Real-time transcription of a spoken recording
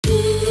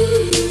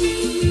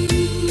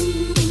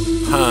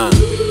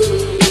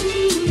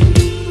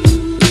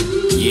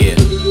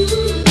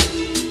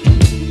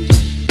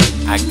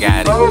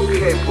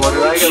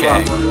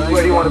check.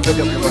 Where do you want to pick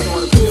up your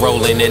money?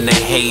 Rolling in the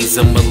haze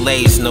of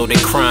malaise, know that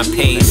crime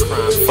pays.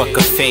 Fuck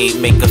a fade,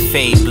 make a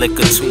fade,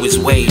 blicker to his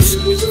ways.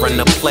 Run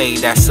the play,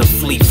 that's a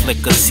fleet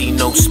flicker, see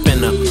no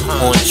spinner.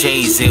 On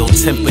J's, ill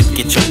tempered,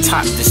 get your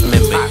top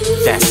dismembered.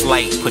 That's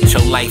light, put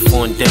your life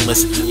on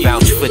dimmers.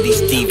 Vouch for these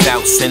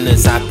devout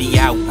sinners, I be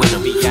out with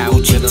them.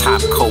 Gucci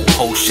top coat,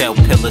 whole shell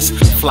pillars,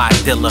 fly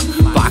dealer,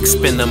 box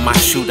spinner, my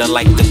shooter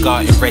like the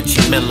garden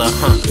Reggie Miller,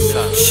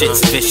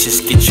 Shit's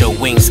vicious, get your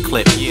wings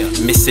clipped.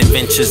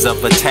 Misadventures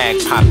of a tag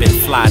poppin'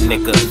 fly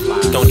nigga.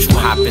 Don't you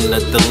hop in the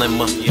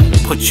dilemma,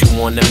 put you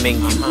on the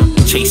menu.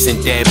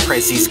 Chasing dead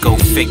prezzies, go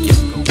figure.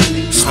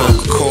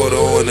 Smoke a quarter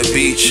on the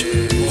beach,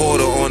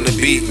 porter on the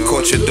beat.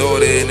 Caught your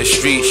daughter in the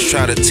streets,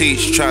 try to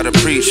teach, try to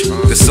preach.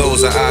 The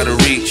souls are out of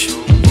reach,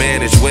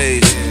 manage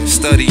ways,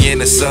 studying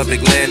the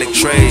sub-Atlantic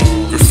trade.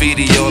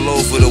 Graffiti all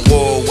over the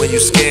wall when you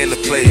scan the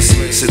place.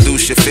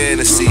 Seduce your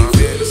fantasy,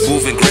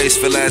 moving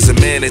graceful as a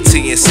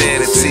manatee.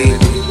 Insanity,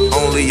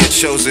 only a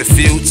chosen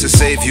few to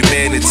save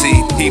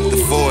humanity. Keep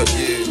the fort,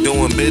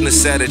 doing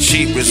business at a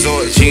cheap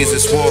resort.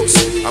 Jesus walks,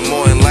 I'm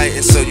more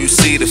enlightened so you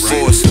see the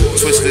force.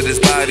 Twisted his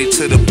body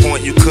to the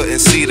point you couldn't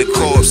see the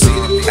corpse.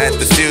 At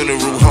the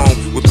funeral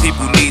home where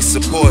people need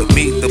support,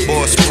 meet the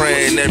boss,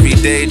 praying every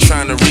day,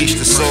 trying to reach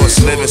the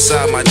source. Live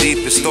inside my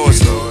deepest thoughts,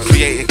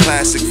 creating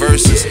classic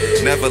verses,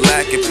 never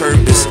lacking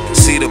purpose.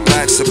 See the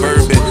black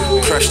suburban,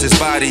 crushed his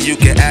body, you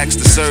can ask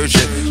the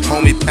surgeon.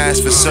 Homie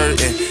passed for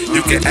certain,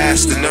 you can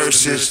ask the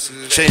nurses.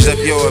 Changed up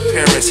your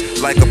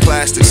appearance like a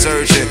plastic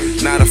surgeon,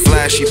 not a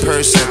flashy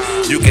person,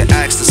 you can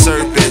ask the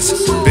serpents.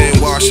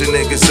 Been washing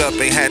niggas up,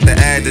 ain't had to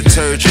add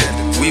detergent.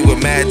 We were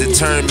mad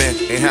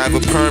determined, ain't have a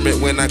permit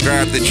when I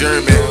grabbed the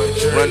German.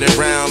 Running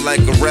around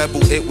like a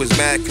rebel, it was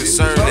mad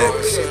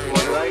concerning.